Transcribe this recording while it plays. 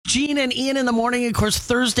Gene and Ian in the morning. Of course,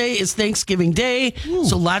 Thursday is Thanksgiving Day,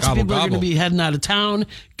 so lots of people are going to be heading out of town.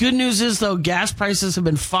 Good news is, though, gas prices have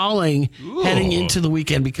been falling heading into the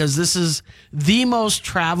weekend because this is the most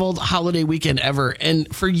traveled holiday weekend ever.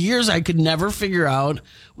 And for years, I could never figure out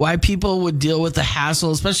why people would deal with the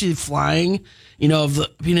hassle, especially flying, of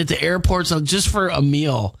being at the airports just for a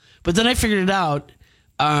meal. But then I figured it out.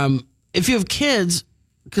 If you have kids,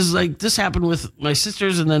 because like this happened with my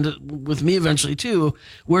sisters and then with me eventually too,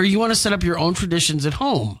 where you want to set up your own traditions at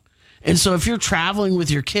home. And so if you're traveling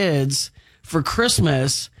with your kids for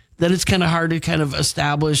Christmas, then it's kind of hard to kind of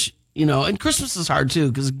establish, and Christmas is hard too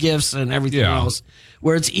because gifts and everything else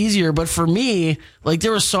where it's easier. But for me, like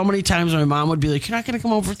there were so many times my mom would be like, "You're not going to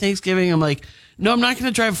come home for Thanksgiving?" I'm like, "No, I'm not going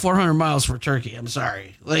to drive 400 miles for turkey. I'm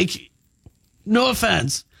sorry." Like, no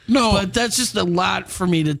offense. No, but that's just a lot for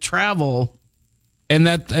me to travel. And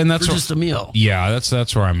that's for just a meal. Yeah,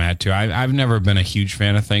 that's where I'm at too. I've never been a huge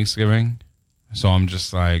fan of Thanksgiving, so I'm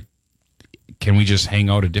just like, can we just hang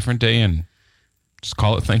out a different day and just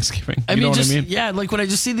call it Thanksgiving? You know what I mean? Yeah, like when I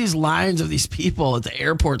just see these lines of these people at the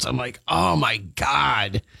airports, I'm like, oh my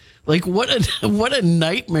God, like what a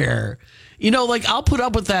nightmare. Like I'll put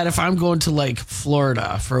up with that if I'm going to like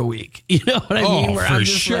Florida for a week. You know what I mean? Where I'm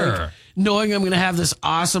just like, knowing I'm going to have this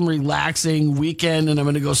awesome, relaxing weekend and I'm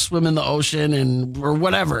going to go swim in the ocean or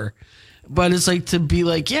whatever. But it's like to be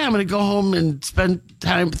like, yeah, I'm going to go home and spend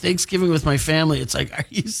time Thanksgiving with my family. It's like, are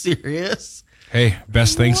you serious? Hey,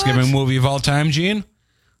 best Thanksgiving movie of all time, Gene?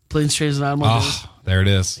 Planes, Trains, and Automobiles. Oh, there it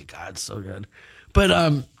is. Oh my God, so good. But,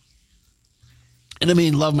 and I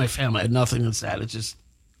mean, love my family. I had nothing that's that.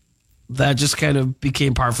 That just kind of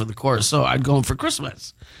became par for the course. So I'd go home for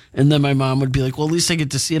Christmas. And then my mom would be like, well, at least I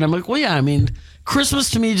get to see it. I'm like, well, yeah, I mean, Christmas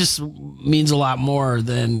to me just means a lot more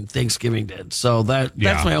than Thanksgiving did. So that's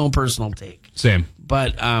my own personal take. Same.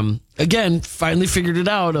 But again, finally figured it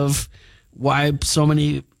out of why so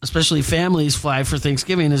many, especially families, fly for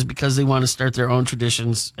Thanksgiving is because they want to start their own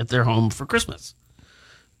traditions at their home for Christmas.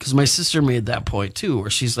 Because my sister made that point, too, where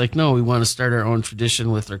she's like, no, we want to start our own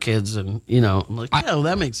tradition with our kids. And, I'm like, yeah, well,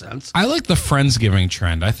 that makes sense. I like the Friendsgiving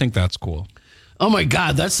trend. I think that's cool. Oh, my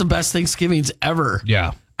God. That's the best Thanksgivings ever.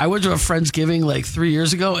 Yeah. I went to a Friendsgiving like 3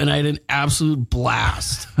 years ago, and I had an absolute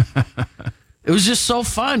blast. It was just so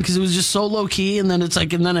fun because it was just so low key. And then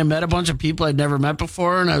I met a bunch of people I'd never met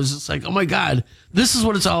before. And I was just like, oh, my God, this is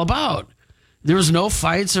what it's all about. There was no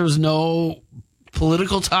fights. There was no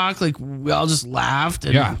political talk. Like we all just laughed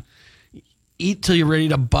and eat till you're ready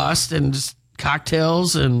to bust and just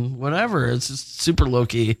cocktails and whatever. It's just super low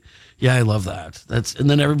key. Yeah, I love that. And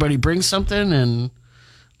then everybody brings something and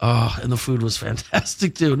the food was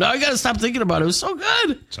fantastic too. Now I got to stop thinking about it. It was so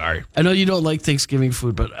good. Sorry. I know you don't like Thanksgiving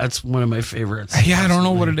food, but that's one of my favorites. Yeah, I don't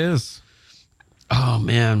know what it is. Oh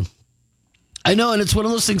man. I know. And it's one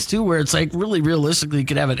of those things too, where it's like really realistically you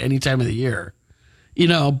could have it any time of the year.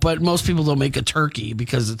 But most people don't make a turkey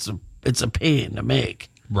because it's a pain to make.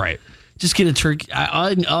 Right. Just get a turkey.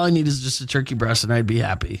 All I need is just a turkey breast, and I'd be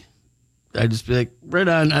happy. I'd just be like, right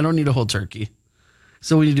on. I don't need a whole turkey.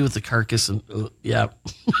 So what do you do with the carcass? And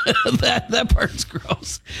that part's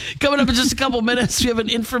gross. Coming up in just a couple minutes, we have an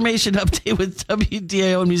information update with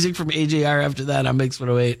WDAO and music from AJR. After that, on Mix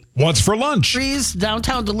 108. What's for lunch? Trees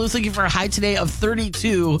downtown Duluth looking for a high today of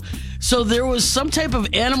 32. So there was some type of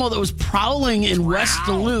animal that was prowling in West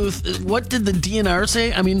Duluth. What did the DNR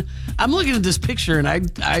say? I mean, I'm looking at this picture and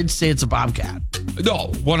I'd say it's a bobcat. No,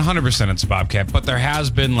 100% it's a bobcat. But there has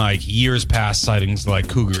been like years past sightings like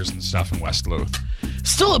cougars and stuff in West Duluth.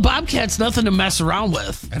 Still, a bobcat's nothing to mess around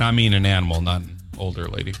with. And I mean an animal, not an older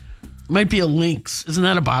lady. Might be a lynx. Isn't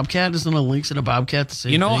that a bobcat? Isn't a lynx and a bobcat the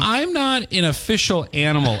same thing? I'm not an official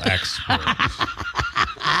animal expert.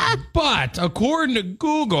 But according to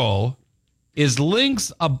Google, is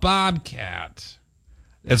lynx a bobcat?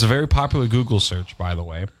 It's a very popular Google search, by the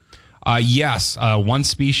way. Yes, one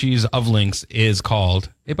species of lynx is called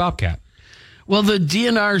a bobcat. Well, the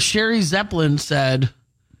DNR Sherry Zeppelin said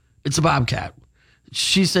it's a bobcat.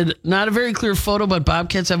 She said, not a very clear photo, but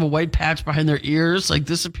bobcats have a white patch behind their ears. Like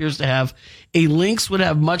this appears to have. A lynx would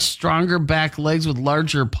have much stronger back legs with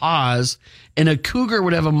larger paws, and a cougar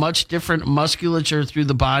would have a much different musculature through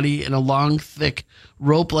the body and a long, thick,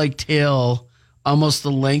 rope-like tail, almost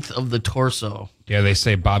the length of the torso. Yeah, they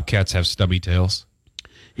say bobcats have stubby tails.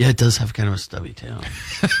 Yeah, it does have kind of a stubby tail.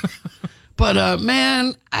 But,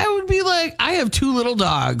 man, I would be like, I have two little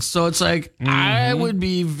dogs, so it's like I would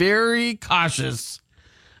be very cautious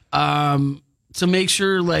to make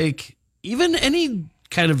sure, like, even any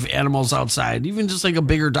kind of animals outside, even just like a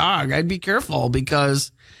bigger dog, I'd be careful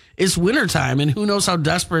because it's wintertime, and who knows how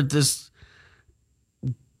desperate this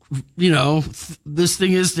this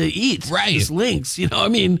thing is to eat. Right. This lynx, I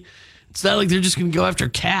mean, it's not like they're just going to go after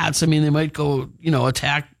cats. I mean, they might go,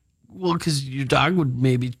 attack. Well, because your dog would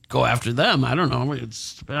maybe go after them. I don't know.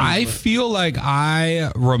 I feel like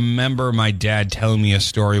I remember my dad telling me a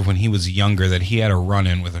story when he was younger that he had a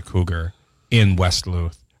run-in with a cougar in West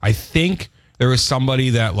Duluth. I think there was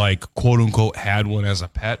somebody that, like, quote unquote, had one as a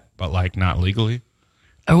pet, but, like, not legally.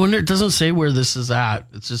 I wonder, it doesn't say where this is at.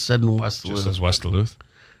 It's just said in West Duluth. Just says West Duluth.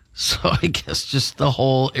 So I guess just the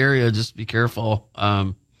whole area, just be careful.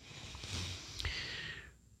 Yeah,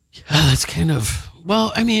 that's kind of,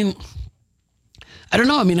 well, I mean, I don't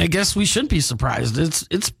know. I mean, I guess we shouldn't be surprised.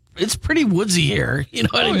 It's pretty woodsy here. You know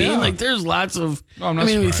what I mean? Yeah. Like, there's lots of, I'm not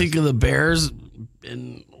we surprised. think of the bears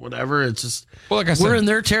and whatever. It's just, Well, like I said, we're in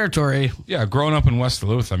their territory. Yeah, growing up in West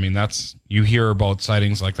Duluth, I mean, you hear about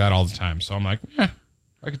sightings like that all the time. So I'm like,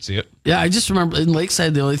 I could see it. Yeah, I just remember in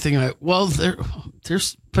Lakeside, the only thing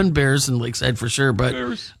there's been bears in Lakeside for sure, but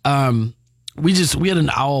Bears. we had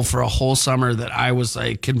an owl for a whole summer that I was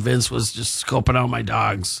like convinced was just scoping out my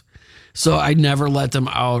dogs. So I never let them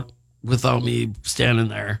out without me standing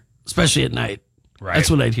there, especially at night. Right.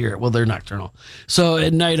 That's what I'd hear. Well, they're nocturnal. So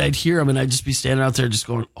at night I'd hear them and I'd just be standing out there just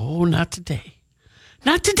going, oh, not today.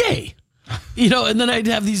 Not today. And then I'd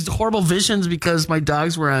have these horrible visions because my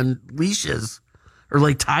dogs were on leashes or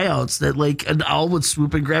like tie outs that like an owl would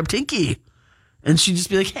swoop and grab Tinky. And she'd just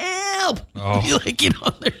be like, help. Oh. Be like,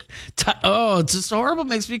 it's just horrible. It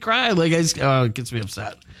makes me cry. Like, it gets me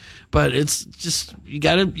upset. But it's just, you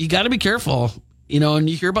gotta be careful, and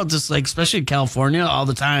you hear about this, like, especially in California all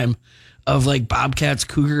the time of like bobcats,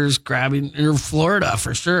 cougars grabbing, or Florida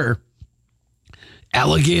for sure.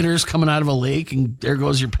 Alligators coming out of a lake and there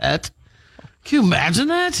goes your pet. Can you imagine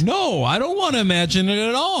that? No, I don't want to imagine it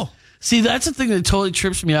at all. See, that's the thing that totally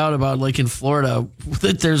trips me out about, like, in Florida,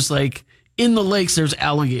 that there's, like, in the lakes, there's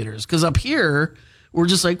alligators. Because up here, we're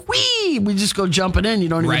just like, wee! We just go jumping in. You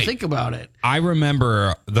don't even think about it. I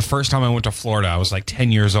remember the first time I went to Florida, I was like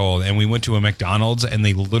 10 years old, and we went to a McDonald's, and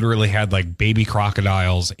they literally had, like, baby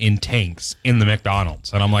crocodiles in tanks in the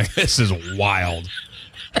McDonald's. And I'm like, this is wild.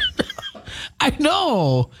 I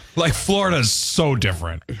know. Like, Florida's so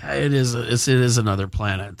different. It is another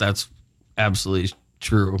planet. That's absolutely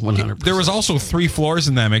true, 100%. There was also 3 floors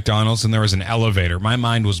in that McDonald's, and there was an elevator. My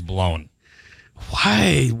mind was blown.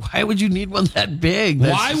 Why? Why would you need one that big?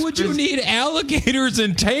 Why would you need alligators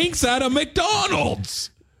and tanks at a McDonald's?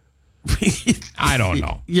 I don't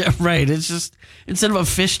know. Yeah, right. It's just, instead of a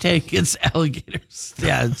fish tank, it's alligators.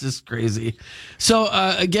 Yeah, it's just crazy. So,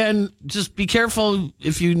 again, just be careful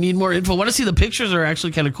if you need more info. I want to see the pictures are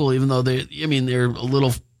actually kind of cool, even though they're a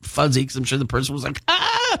little fuzzy, because I'm sure the person was like,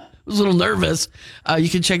 was a little nervous. You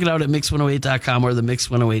can check it out at Mix108.com or the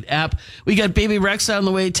Mix108 app. We got Baby Rexha on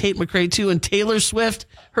the way, Tate McRae too, and Taylor Swift.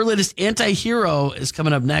 Her latest Anti-Hero is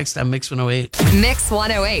coming up next on Mix 108. Mix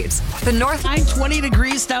 108. The North. 20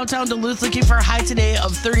 degrees downtown Duluth, looking for a high today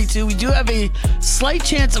of 32. We do have a slight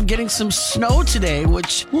chance of getting some snow today,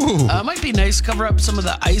 which might be nice. Cover up some of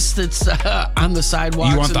the ice that's on the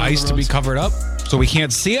sidewalks. You want the and on ice to be roads. covered up so we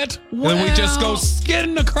can't see it? Then we just go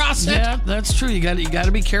skidding across it. Yeah, that's true. You got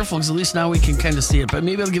to be careful, because at least now we can kind of see it. But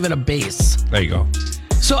maybe I'll give it a base. There you go.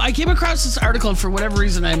 So I came across this article, and for whatever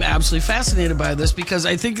reason, I'm absolutely fascinated by this, because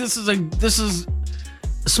I think this is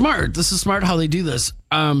smart. This is smart how they do this.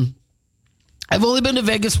 I've only been to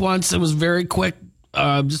Vegas once. It was very quick,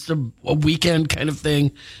 just a weekend kind of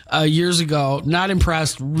thing years ago. Not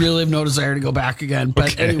impressed. Really have no desire to go back again.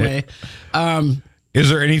 But anyway. Is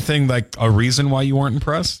there anything, like, a reason why you weren't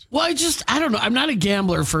impressed? Well, I don't know. I'm not a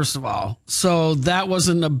gambler, first of all. So that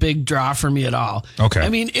wasn't a big draw for me at all. Okay. I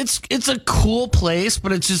mean, it's a cool place,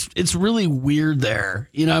 but it's really weird there.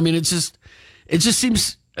 I mean, it just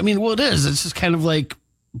seems, I mean, well, it is. It's just kind of like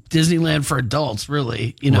Disneyland for adults,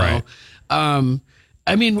 really, Right.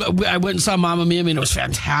 I mean, I went and saw Mamma Mia. I mean, it was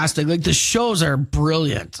fantastic. Like, the shows are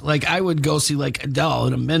brilliant. Like, I would go see, like, Adele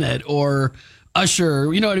in a minute, or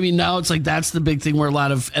Usher, you know what I mean? Now it's like, that's the big thing where a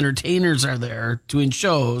lot of entertainers are there doing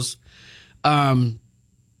shows. It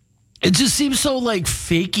just seems so, like,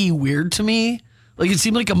 fakey weird to me. Like, it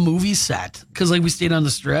seemed like a movie set, because, like, we stayed on the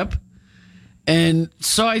Strip. And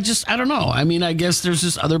so I don't know. I mean, I guess there's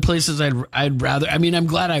just other places I'd rather, I mean, I'm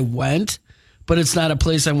glad I went, but it's not a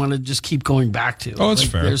place I want to just keep going back to. Oh, that's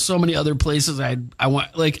like, fair. There's so many other places I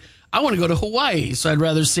want to go to Hawaii, so I'd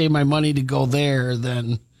rather save my money to go there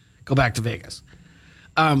than go back to Vegas.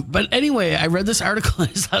 But anyway, I read this article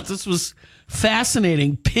and I thought this was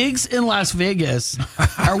fascinating. Pigs in Las Vegas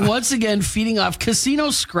are once again feeding off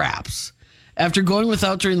casino scraps after going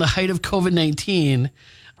without during the height of COVID-19.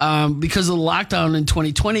 because of the lockdown in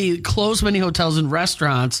 2020, it closed many hotels and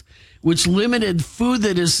restaurants, which limited food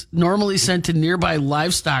that is normally sent to nearby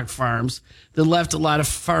livestock farms that left a lot of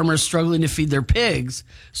farmers struggling to feed their pigs.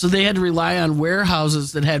 So they had to rely on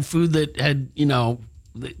warehouses that had food that had,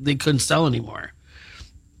 they couldn't sell anymore.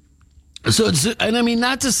 So and I mean,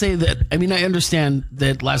 not to say that, I mean, I understand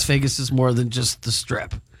that Las Vegas is more than just the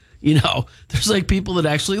Strip. There's like people that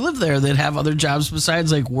actually live there that have other jobs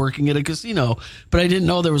besides like working at a casino. But I didn't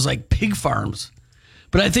know there was like pig farms.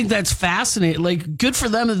 But I think that's fascinating. Like, good for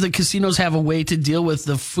them that the casinos have a way to deal with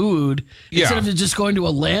the food instead of just going to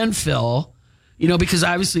a landfill, because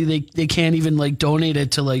obviously they can't even like donate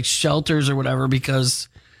it to like shelters or whatever because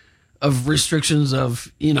of restrictions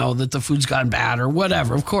of, that the food's gone bad or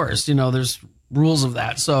whatever. Of course, there's rules of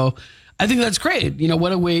that. So I think that's great.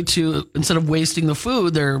 What a way to, instead of wasting the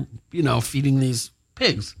food, they're, feeding these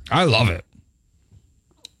pigs. I love it.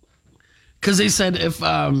 Because they said if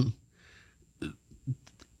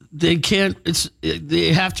they can't,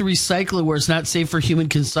 they have to recycle it where it's not safe for human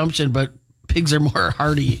consumption, but pigs are more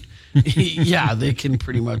hardy. Yeah, they can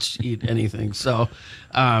pretty much eat anything. So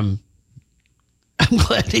I'm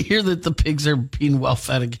glad to hear that the pigs are being well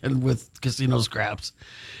fed again with casino scraps.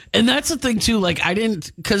 And that's the thing too, like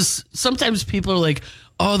because sometimes people are like,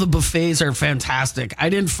 oh, the buffets are fantastic. I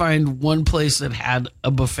didn't find one place that had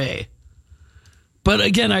a buffet. But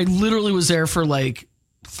again, I literally was there for like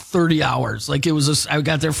 30 hours. Like I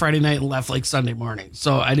got there Friday night and left like Sunday morning.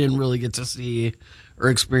 So I didn't really get to see or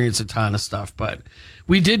experience a ton of stuff. But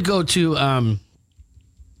we did go to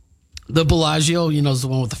the Bellagio, is the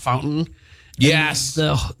one with the fountain. Yes.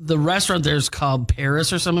 And the restaurant there is called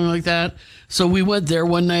Paris or something like that. So we went there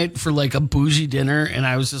one night for like a bougie dinner, and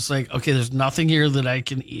I was just like, okay, there's nothing here that I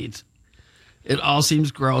can eat. It all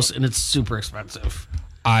seems gross, and it's super expensive.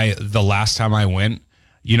 The last time I went,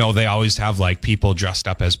 they always have like people dressed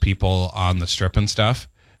up as people on the strip and stuff.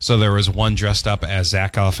 So there was one dressed up as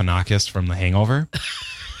Zach Galifianakis from The Hangover.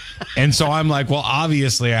 And so I'm like, well,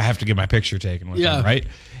 obviously I have to get my picture taken with him, right?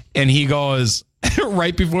 And he goes,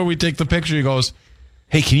 right before we take the picture, he goes,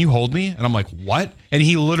 hey, can you hold me? And I'm like, what? And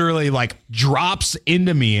he literally like drops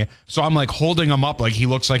into me. So I'm like holding him up like he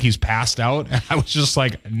looks like he's passed out. And I was just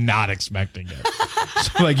like not expecting it.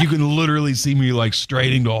 So like you can literally see me like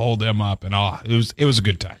straining to hold him up. And it was a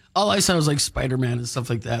good time. All I saw was like Spider-Man and stuff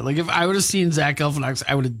like that. Like if I would have seen Zach Galifianakis,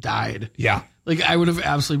 I would have died. Yeah. Like I would have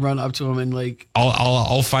absolutely run up to him and like.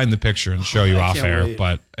 I'll find the picture and show you off air. Wait.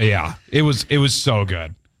 But yeah, it was so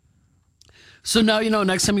good. So now,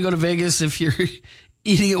 next time you go to Vegas, if you're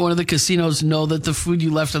eating at one of the casinos, know that the food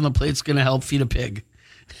you left on the plate is going to help feed a pig.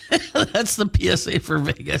 That's the PSA for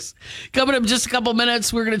Vegas. Coming up in just a couple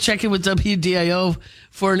minutes, we're going to check in with WDIO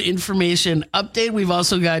for an information update. We've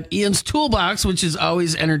also got Ian's Toolbox, which is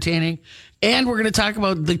always entertaining. And we're going to talk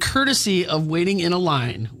about the courtesy of waiting in a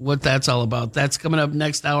line, what that's all about. That's coming up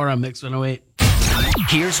next hour on Mix 108.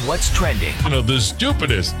 Here's what's trending. One of the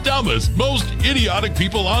stupidest, dumbest, most idiotic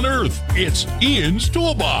people on earth. It's Ian's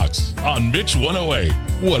Toolbox on Mix 108.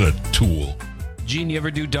 What a tool. Gene, you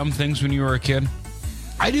ever do dumb things when you were a kid?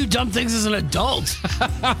 I do dumb things as an adult.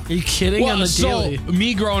 Are you kidding? On the daily. So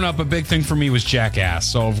me growing up, a big thing for me was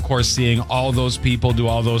Jackass. So of course, seeing all those people do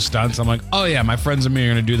all those stunts, I'm like, oh yeah, my friends and me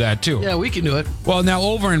are going to do that too. Yeah, we can do it. Well, now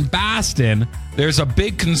over in Boston, there's a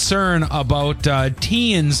big concern about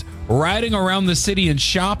teens riding around the city in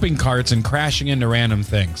shopping carts and crashing into random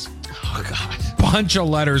things. Oh God. Bunch of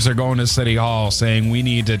letters are going to City Hall saying we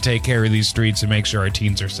need to take care of these streets and make sure our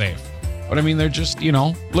teens are safe. But I mean, they're just,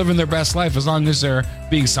 living their best life as long as they're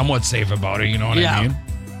being somewhat safe about it. You know what I mean?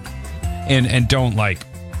 And don't like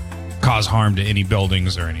cause harm to any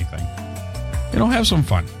buildings or anything. Have some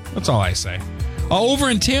fun. That's all I say. Over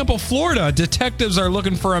in Tampa, Florida, detectives are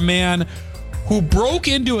looking for a man who broke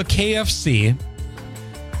into a KFC,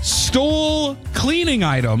 stole cleaning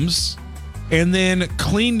items, and then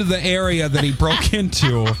cleaned the area that he broke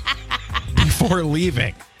into before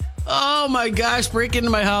leaving. Oh my gosh, break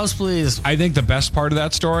into my house, please. I think the best part of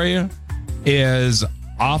that story is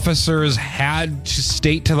officers had to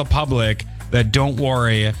state to the public that don't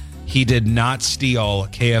worry, he did not steal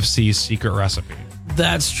KFC's secret recipe.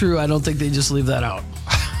 That's true. I don't think they just leave that out.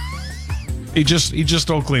 He just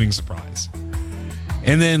stole cleaning supplies.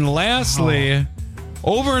 And then lastly,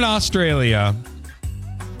 over in Australia,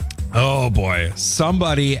 oh boy,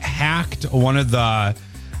 somebody hacked one of the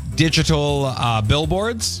digital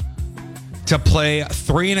billboards to play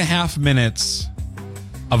 3.5 minutes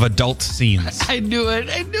of adult scenes. I knew it.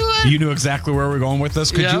 You knew exactly where we're going with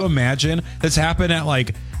this. Could you imagine? This happened at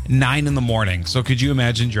like 9 in the morning. So could you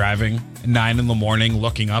imagine driving 9 in the morning,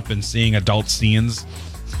 looking up and seeing adult scenes?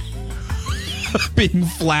 being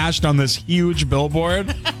flashed on this huge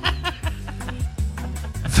billboard.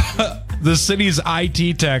 The city's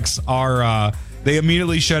IT techs are, they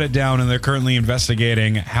immediately shut it down, and they're currently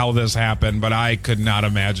investigating how this happened, but I could not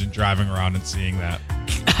imagine driving around and seeing that.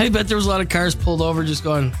 I bet there was a lot of cars pulled over just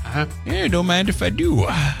going, huh? Yeah, don't mind if I do.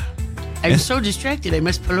 I'm so distracted, I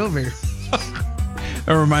must pull over. That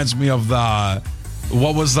reminds me of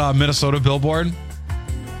what was the Minnesota billboard?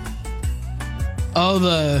 Oh,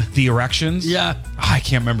 the erections? Yeah. I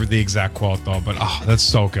can't remember the exact quote, though, but that's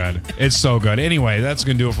so good. It's so good. Anyway, that's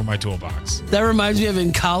going to do it for my toolbox. That reminds me of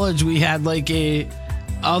in college, we had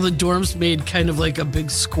all the dorms made kind of like a big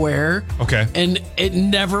square. Okay. And it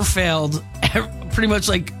never failed. Pretty much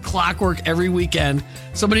like clockwork every weekend.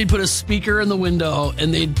 Somebody'd put a speaker in the window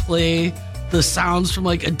and they'd play the sounds from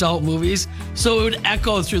like adult movies. So it would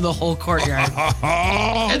echo through the whole courtyard.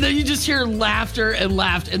 And then you just hear laughter and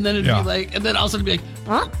laughed. And then it'd be like, and then also it'd be like,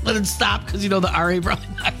 huh? Then it'd stop because, the RA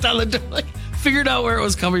probably knocked on the door, figured out where it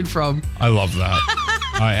was coming from. I love that.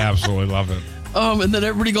 I absolutely love it. And then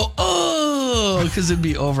everybody go, oh, because it'd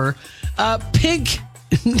be over. Pink,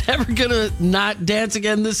 never gonna not dance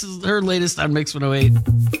again. This is her latest on Mix 108.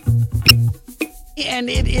 And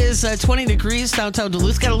it is 20 degrees downtown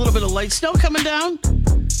Duluth. Got a little bit of light snow coming down.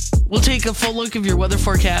 We'll take a full look of your weather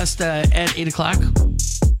forecast at 8 o'clock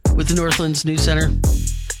with the Northlands News Center.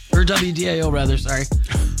 Or WDIO, rather, sorry.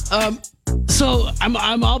 So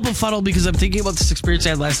I'm all befuddled because I'm thinking about this experience I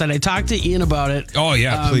had last night. I talked to Ian about it. Oh,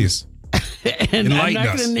 yeah, please. And I'm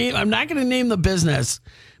not going to name the business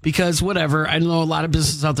because whatever. I know a lot of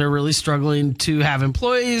businesses out there are really struggling to have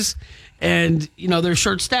employees. And, they're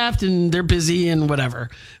short-staffed and they're busy and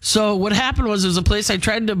whatever. So what happened was there was a place I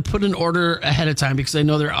tried to put an order ahead of time because I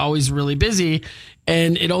know they're always really busy.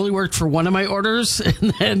 And it only worked for one of my orders.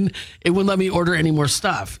 And then it wouldn't let me order any more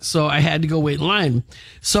stuff. So I had to go wait in line.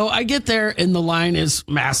 So I get there and the line is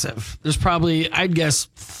massive. There's probably, I'd guess,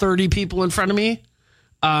 30 people in front of me.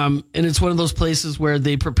 And it's one of those places where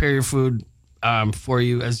they prepare your food for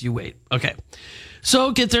you as you wait. Okay.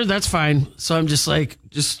 So get there. That's fine. So I'm just like,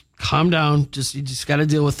 just calm down. You just got to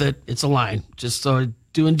deal with it. It's a line. Just so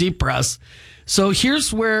doing deep breaths. So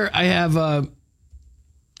here's where I have a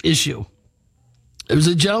issue. There was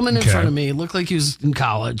a gentleman in front of me. It looked like he was in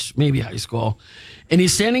college, maybe high school. And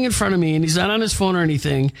he's standing in front of me and he's not on his phone or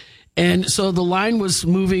anything. And so the line was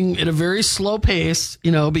moving at a very slow pace,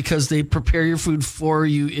 because they prepare your food for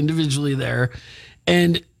you individually there.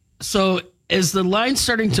 And so as the line's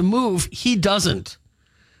starting to move, he doesn't.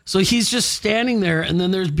 So he's just standing there, and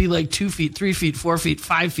then there'd be like 2 feet, 3 feet, 4 feet,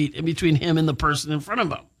 5 feet in between him and the person in front of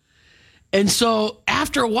him. And so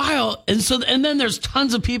after a while, and then there's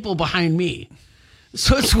tons of people behind me.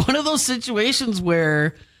 So it's one of those situations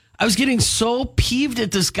where I was getting so peeved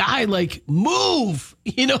at this guy, like, move.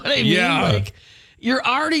 You know what I mean? Yeah. Like, you're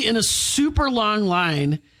already in a super long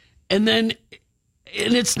line, and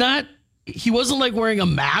it's not, he wasn't like wearing a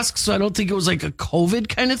mask, so I don't think it was like a COVID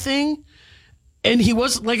kind of thing. And he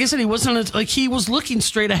was, like I said, he wasn't, he was looking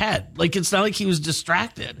straight ahead. Like, it's not like he was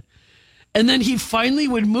distracted. And then he finally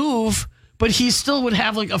would move, but he still would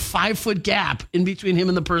have like a 5-foot gap in between him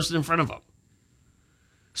and the person in front of him.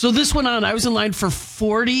 So this went on. I was in line for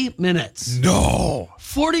 40 minutes. No.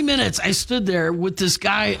 40 minutes. I stood there with this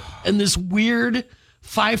guy and this weird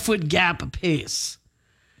 5-foot gap pace.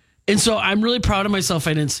 And so I'm really proud of myself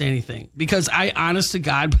I didn't say anything because honest to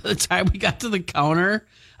God, by the time we got to the counter,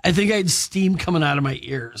 I think I had steam coming out of my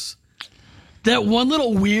ears. That one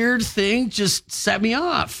little weird thing just set me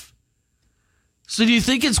off. So do you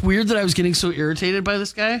think it's weird that I was getting so irritated by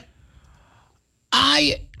this guy?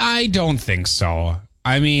 I don't think so.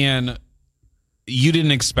 I mean, you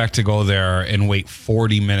didn't expect to go there and wait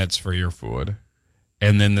 40 minutes for your food.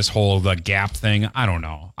 And then this whole the gap thing, I don't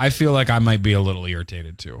know. I feel like I might be a little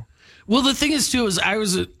irritated too. Well, the thing is, too, is I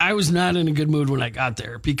was not in a good mood when I got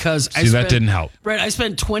there because that didn't help. Right. I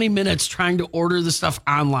spent 20 minutes trying to order the stuff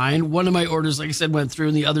online. One of my orders, like I said, went through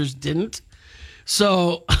and the others didn't.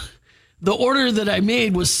 So the order that I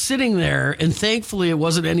made was sitting there, and thankfully it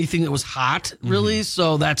wasn't anything that was hot, really. Mm-hmm.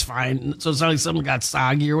 So that's fine. So it's not like something got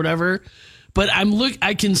soggy or whatever. But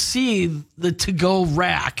I can see the to-go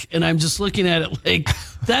rack, and I'm just looking at it like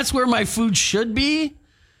that's where my food should be.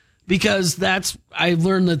 Because I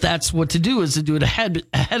learned that's what to do is to do it ahead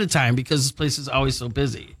of time because this place is always so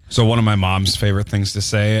busy. So one of my mom's favorite things to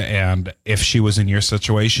say, and if she was in your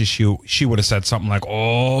situation, she would have said something like,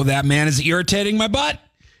 "Oh, that man is irritating my butt."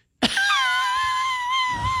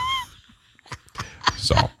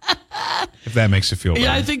 So if that makes you feel better.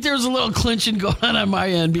 Yeah, I think there was a little clinching going on my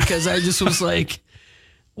end because I just was like,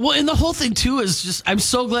 well, and the whole thing too is just I'm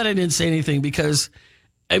so glad I didn't say anything because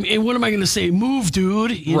I mean, what am I going to say? Move,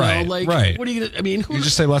 dude. You Right, know, like, right. what are you going to, I mean, who, You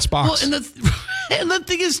just say, let's box. Well, and the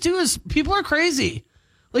thing is, too, is people are crazy.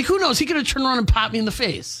 Like, who knows? He could have turned around and popped me in the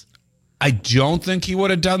face. I don't think he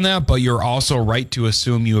would have done that, but you're also right to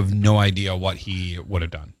assume you have no idea what he would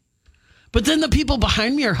have done. But then the people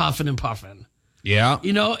behind me are huffing and puffing. Yeah.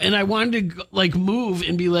 You know, and I wanted to like move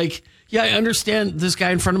and be like, yeah, I understand this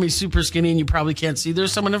guy in front of me is super skinny and you probably can't see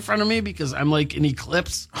there's someone in front of me because I'm like in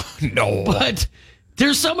eclipse. No. But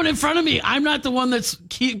there's someone in front of me. I'm not the one that's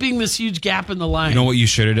keeping this huge gap in the line. You know what you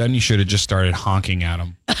should have done? You should have just started honking at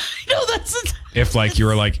him. No, that's it. If like you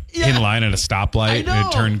were like Yeah. in line at a stoplight and know.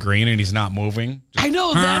 it turned green and he's not moving. I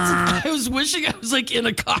know that's. I was wishing I was like in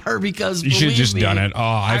a car because You should have just believe me, done it. Oh,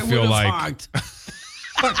 I feel would've like honked.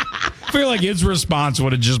 I feel like his response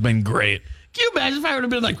would have just been great. Can you imagine if I would have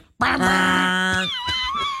been like, "Brr, brr."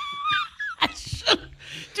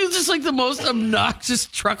 Dude, just like the most obnoxious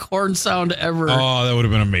truck horn sound ever. Oh, that would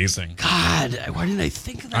have been amazing. God, why didn't I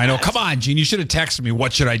think of that? I know. Come on, Gene. You should have texted me.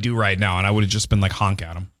 What should I do right now? And I would have just been like, honk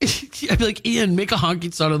at him. I'd be like, Ian, make a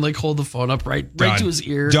honking sound and like hold the phone up right Done. to his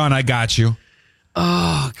ear. Done. I got you.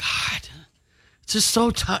 Oh God, it's just so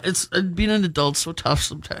tough. It's being an adult's so tough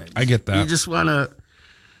sometimes. I get that. You just want to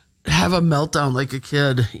have a meltdown like a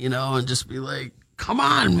kid, you know, and just be like, "Come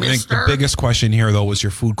on, I think mister." the biggest question here, though, was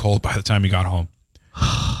your food cold by the time you got home?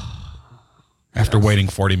 After waiting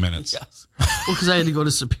 40 minutes. Yes. Well, because I had to go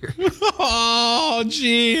to Superior. Oh,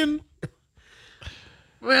 Gene.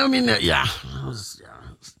 Well, I mean, yeah.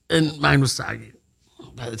 And mine was soggy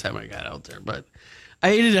by the time I got out there. But I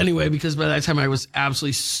ate it anyway because by that time I was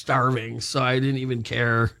absolutely starving. So I didn't even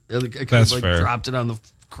care. I could That's have fair. dropped it on the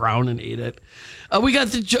ground and ate it. We got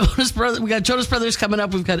the Jonas Brothers. We got Jonas Brothers coming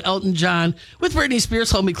up. We've got Elton John with Britney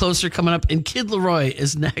Spears, Hold Me Closer coming up. And Kid Laroi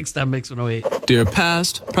is next on Mix 108. Dear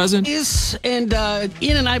past, present. And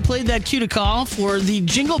Ian and I played that cue to call for the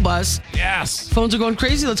Jingle Bus. Yes. Phones are going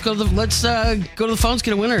crazy. Let's go to the phones,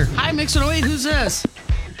 get a winner. Hi, Mix 108. Who's this?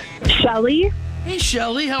 Shelly. Hey,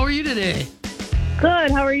 Shelly. How are you today?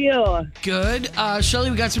 Good. How are you? Good.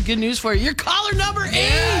 Shelly, we got some good news for you. You're caller number 8.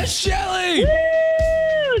 Yeah, Shelly.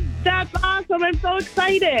 Woo! That's awesome. I'm so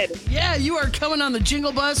excited. Yeah, you are coming on the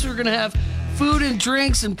Jingle Bus. We're going to have food and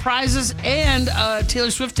drinks and prizes and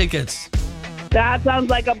Taylor Swift tickets. That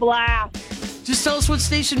sounds like a blast. Just tell us what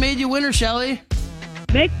station made you winner, Shelly.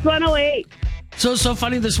 Mix 108. So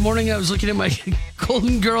funny this morning. I was looking at my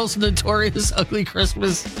Golden Girls Notorious Ugly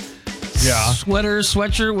Christmas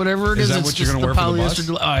sweatshirt, whatever it is. Is that It's what you're just gonna wear for the bus?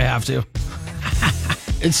 Oh, I have to.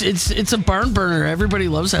 It's a barn burner. Everybody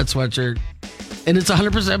loves that sweatshirt, and it's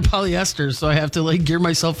 100% polyester. So I have to like gear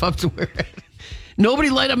myself up to wear it. Nobody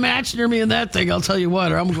light a match near me in that thing. I'll tell you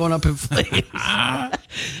what, or I'm going up in flames.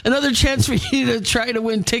 Another chance for you to try to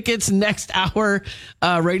win tickets next hour,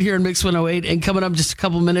 right here in Mix 108, and coming up just a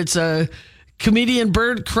couple minutes. Comedian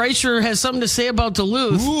Bert Kreischer has something to say about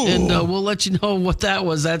Duluth, and we'll let you know what that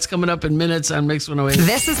was. That's coming up in minutes on Mix 108.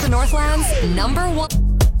 This is the Northland's #1.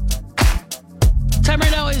 Time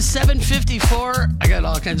right now is 7:54. I got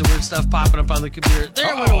all kinds of weird stuff popping up on the computer.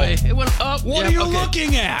 There it went away. It went up. What are you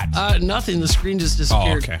looking at? Nothing. The screen just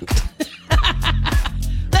disappeared. Oh, okay.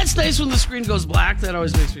 That's nice when the screen goes black. That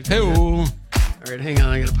always makes me feel good. Hey, All right, hang on.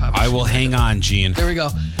 I got to pop I will hang on, Gene. There we go.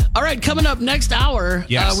 All right, coming up next hour,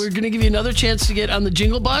 Yes. we're going to give you another chance to get on the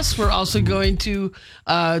Jingle Bus. We're also going to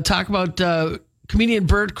talk about comedian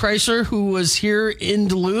Bert Kreischer, who was here in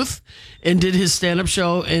Duluth and did his stand-up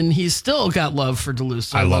show, and he's still got love for Duluth.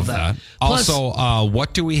 So I love that. Plus, Also,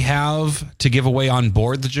 what do we have to give away on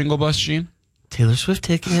board the Jingle Bus, Gene? Taylor Swift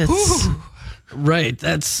tickets. Right,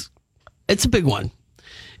 it's a big one.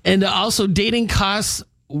 And also, dating costs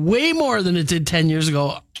way more than it did 10 years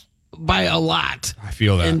ago by a lot. I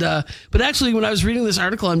feel that. And but actually, when I was reading this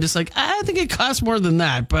article, I'm just like, I think it costs more than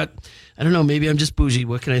that. But I don't know. Maybe I'm just bougie.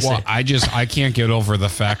 What can I Well, say? I can't get over the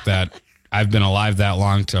fact that I've been alive that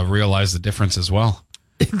long to realize the difference as well.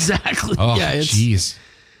 Exactly. Oh, yeah. jeez.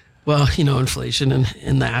 Well, inflation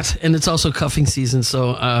and that, and it's also cuffing season.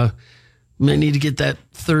 So may need to get that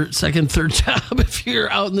third job if you're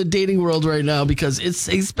out in the dating world right now because it's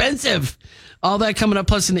expensive. All that coming up,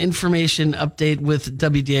 plus an information update with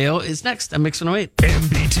WDAO is next on Mix 108.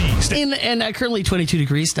 MBT. And currently 22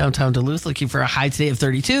 degrees downtown Duluth, looking for a high today of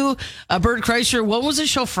 32. Bert Kreischer, what was his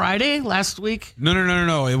show Friday last week?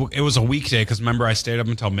 No. It was a weekday because remember I stayed up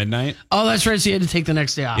until midnight. Oh, that's right. So you had to take the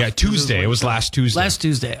next day off. Yeah, Tuesday. It was last Tuesday. Last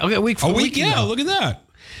Tuesday. Okay, a week. a week. ago. Yeah, look at that.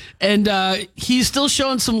 And he's still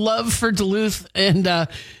showing some love for Duluth. And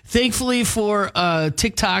thankfully for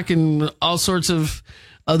TikTok and all sorts of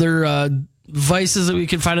other vices that we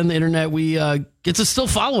can find on the internet, we get to still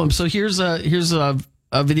follow him. So here's a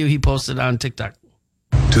video he posted on TikTok.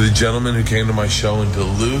 To the gentleman who came to my show in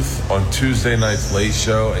Duluth on Tuesday night's late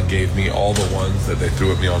show and gave me all the ones that they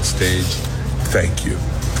threw at me on stage, thank you.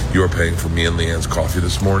 You are paying for me and Leanne's coffee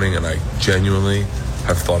this morning, and I genuinely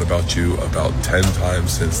have thought about you about 10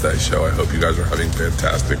 times since that show. I hope you guys are having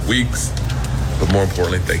fantastic weeks, but more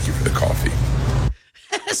importantly, thank you for the coffee.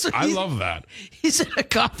 So I love that. He's in a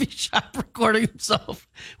coffee shop recording himself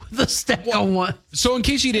with a stack of one. So in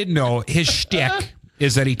case you didn't know, his shtick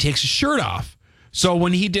is that he takes his shirt off. So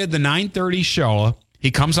when he did the 9:30 show,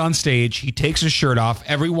 he comes on stage, he takes his shirt off,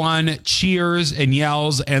 everyone cheers and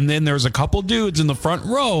yells, and then there's a couple dudes in the front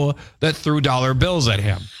row that threw dollar bills at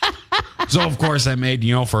him. So of course that made,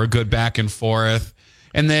 for a good back and forth.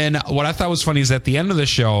 And then what I thought was funny is at the end of the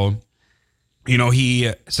show,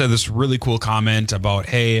 he said this really cool comment about,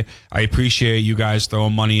 hey, I appreciate you guys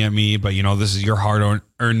throwing money at me, but this is your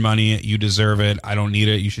hard-earned money. You deserve it. I don't need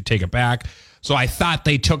it. You should take it back. So I thought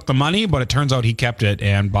they took the money, but it turns out he kept it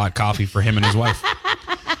and bought coffee for him and his wife.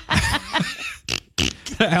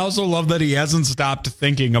 I also love that he hasn't stopped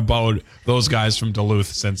thinking about those guys from Duluth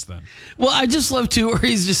since then. Well, I just love, too, where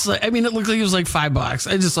he's just like, it looked like it was like $5.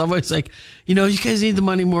 I just love it. It's like, you guys need the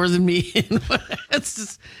money more than me. It's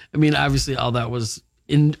just, obviously all that was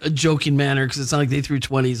in a joking manner because it's not like they threw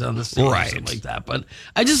 20s on the stage or something like that. But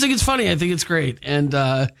I just think it's funny. I think it's great. And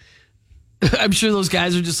I'm sure those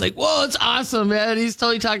guys are just like, whoa, it's awesome, man. He's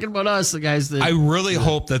totally talking about us, the guys that. I really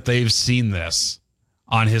hope that they've seen this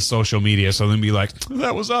on his social media so they'll be like,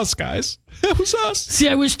 that was us, guys. That was us. See,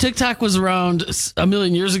 I wish TikTok was around a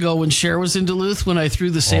million years ago when Cher was in Duluth when I threw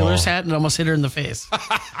the sailor's hat and almost hit her in the face.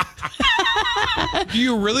 Do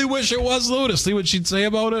you really wish it was, though, to see what she'd say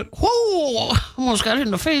about it? Whoa, almost got hit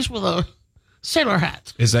in the face with a sailor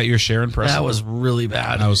hat. Is that your Cher impression? That was really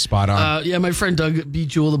bad. That was spot on. Yeah, my friend Doug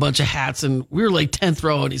bejeweled a bunch of hats, and we were like 10th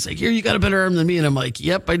row, and he's like, here, you got a better arm than me. And I'm like,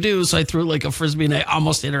 yep, I do. So I threw like a Frisbee, and I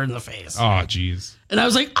almost hit her in the face. Oh, jeez. And I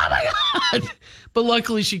was like, oh, my God. But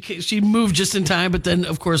luckily, she moved just in time. But then,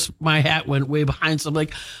 of course, my hat went way behind. So I'm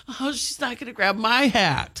like, oh, she's not going to grab my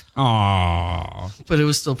hat. Aww. But it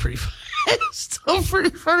was still pretty funny. Still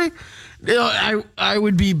pretty funny. I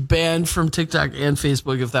would be banned from TikTok and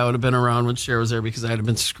Facebook if that would have been around when Cher was there because I'd have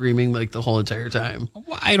been screaming like the whole entire time.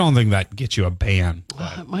 Well, I don't think that gets you a ban.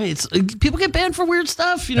 People get banned for weird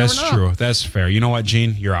stuff. You never know. That's true. That's fair. You know what,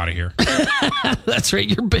 Gene? You're out of here. That's right.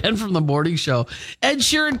 You're banned from the morning show. Ed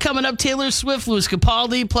Sheeran coming up, Taylor Swift, Louis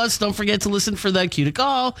Capaldi. Plus, don't forget to listen for that cue to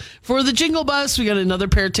call. For the Jingle Bus, we got another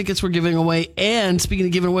pair of tickets we're giving away. And speaking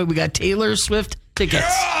of giving away, we got Taylor Swift tickets.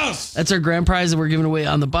 Yes! That's our grand prize that we're giving away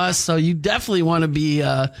on the bus. So you definitely want to be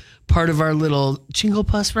part of our little Jingle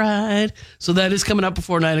Bus ride. So that is coming up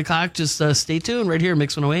before 9 o'clock. Just stay tuned right here,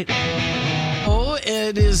 Mix 108. Oh,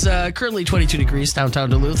 it is currently 22 degrees downtown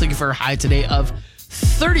Duluth. Looking for a high today of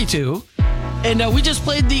 32. And we just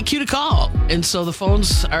played the cue to call. And so the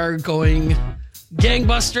phones are going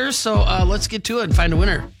gangbusters. So let's get to it and find a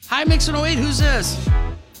winner. Hi, Mix 108. Who's this?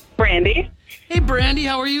 Brandy. Hey, Brandy.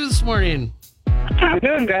 How are you this morning? I'm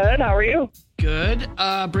doing good. How are you? Good.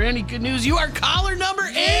 Brandy, good news. You are caller number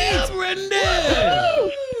 8, Brandy.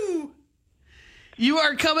 You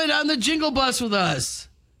are coming on the Jingle Bus with us.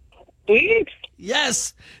 Sweet.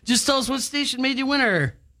 Yes. Just tell us what station made you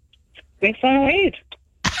winner. Mix 108.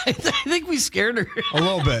 I think we scared her. A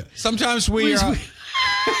little bit. Sometimes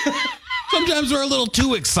sometimes we're a little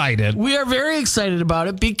too excited. We are very excited about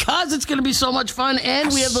it because it's going to be so much fun, and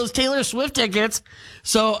we have those Taylor Swift tickets.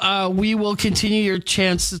 So we will continue your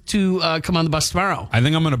chance to come on the bus tomorrow. I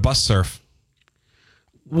think I'm going to bus surf.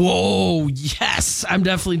 Whoa, yes. I'm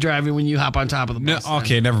definitely driving when you hop on top of the bus. No,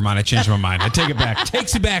 okay, never mind. I changed my mind. I take it back.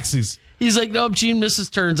 Takesy backsies. He's like, nope, Gene misses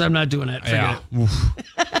turns. I'm not doing it. Forget it.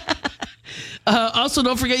 Also,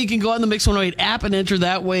 don't forget you can go on the Mix 108 app and enter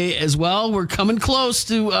that way as well. We're coming close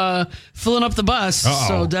to filling up the bus,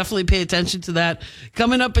 so definitely pay attention to that.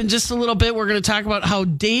 Coming up in just a little bit, we're going to talk about how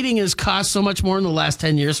dating has cost so much more in the last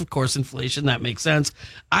 10 years. Of course, inflation, that makes sense.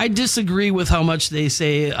 I disagree with how much they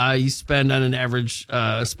say you spend on an average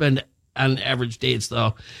dates,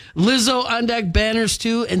 though. Lizzo on deck, Banners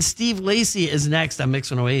too, and Steve Lacy is next on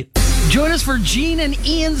Mix 108. Join us for Gene and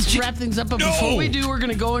Ian's wrap things up. But before we do, we're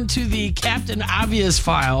going to go into the Captain Obvious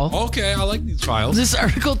file. Okay, I like these files. This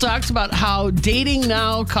article talks about how dating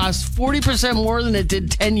now costs 40% more than it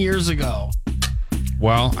did 10 years ago.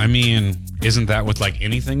 Well, I mean, isn't that with like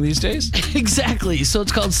anything these days? Exactly. So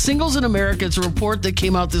it's called Singles in America. It's a report that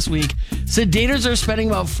came out this week. Said daters are spending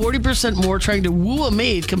about 40% more trying to woo a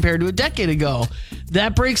mate compared to a decade ago.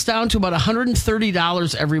 That breaks down to about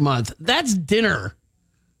 $130 every month. That's dinner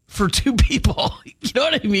for two people. You know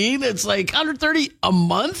what I mean? It's like $130 a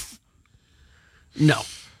month? No.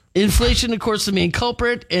 Inflation, of course, the main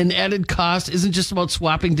culprit, and added cost isn't just about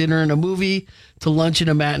swapping dinner and a movie to lunch and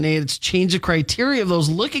a matinee. It's changed the criteria of those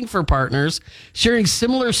looking for partners, sharing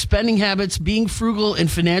similar spending habits, being frugal,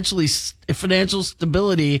 and financial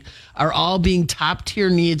stability are all being top tier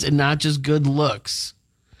needs and not just good looks.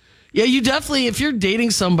 Yeah, you definitely, if you're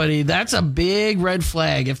dating somebody, that's a big red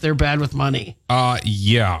flag if they're bad with money.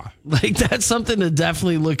 Yeah. Like, that's something to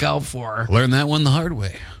definitely look out for. Learn that one the hard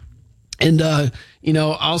way. And,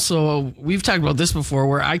 also, we've talked about this before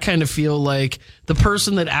where I kind of feel like the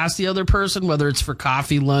person that asks the other person, whether it's for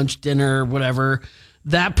coffee, lunch, dinner, whatever,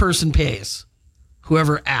 that person pays.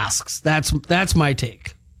 Whoever asks. That's my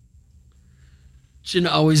take.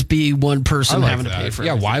 Shouldn't always be one person having to pay for it.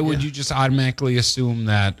 Yeah, why would you just automatically assume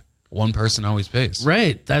that one person always pays?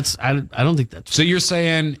 Right. I don't think that's So you're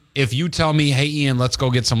saying if you tell me, hey, Ian, let's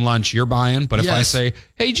go get some lunch, you're buying. But if I say,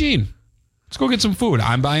 hey, Gene, let's go get some food,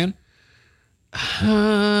 I'm buying?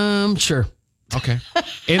 Sure. Okay.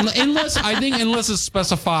 unless it's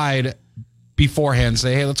specified beforehand,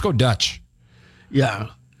 say, hey, let's go Dutch.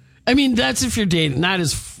 Yeah. I mean, that's if you're dating, not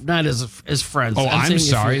as friends. Oh, I'm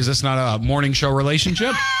sorry. Is this not a morning show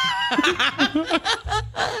relationship?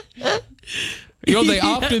 They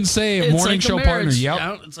often say a morning show partner. Yep.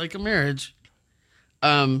 Yeah, it's like a marriage.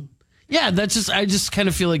 Yeah, I just kind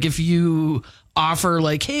of feel like if you offer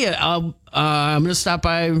like, hey, I'm going to stop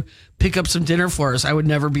by, pick up some dinner for us, I would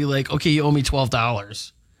never be like, okay, you owe me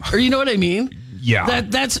 $12. Or you know what I mean? Yeah.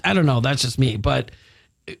 That's, I don't know. That's just me. But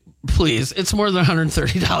please, it's more than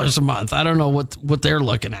 $130 a month. I don't know what they're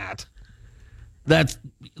looking at. That's,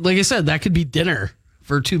 like I said, that could be dinner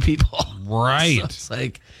for two people. Right. So it's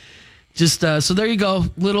like, just, so there you go.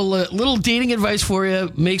 Little dating advice for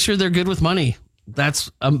you. Make sure they're good with money. That's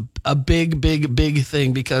a big, big, big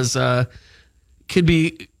thing because could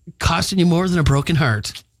be costing you more than a broken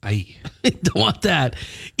heart. I don't want that.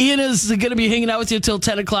 Ian is going to be hanging out with you until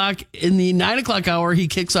 10 o'clock. In the 9 o'clock hour, he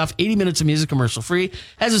kicks off 80 minutes of music commercial free,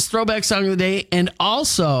 has his throwback song of the day, and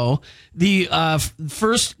also the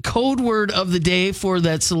first code word of the day for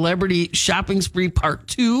that Celebrity Shopping Spree Part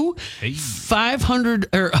 2. Hey.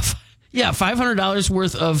 $500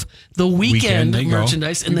 worth of the weekend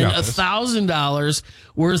merchandise, and then $1,000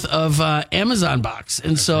 worth of Amazon box.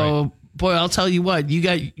 And so, boy, I'll tell you what, you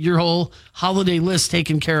got your whole holiday list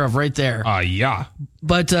taken care of right there. Yeah.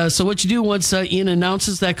 But so what you do once Ian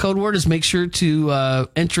announces that code word is make sure to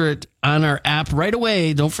enter it on our app right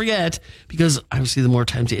away. Don't forget, because obviously the more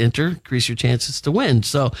time to enter, increase your chances to win.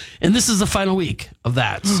 So, and this is the final week of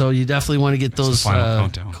that. So you definitely want to get those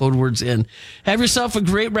code words in. Have yourself a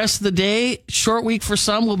great rest of the day. Short week for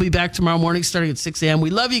some. We'll be back tomorrow morning starting at 6 a.m. We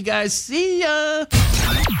love you guys. See ya.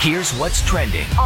 Here's what's trending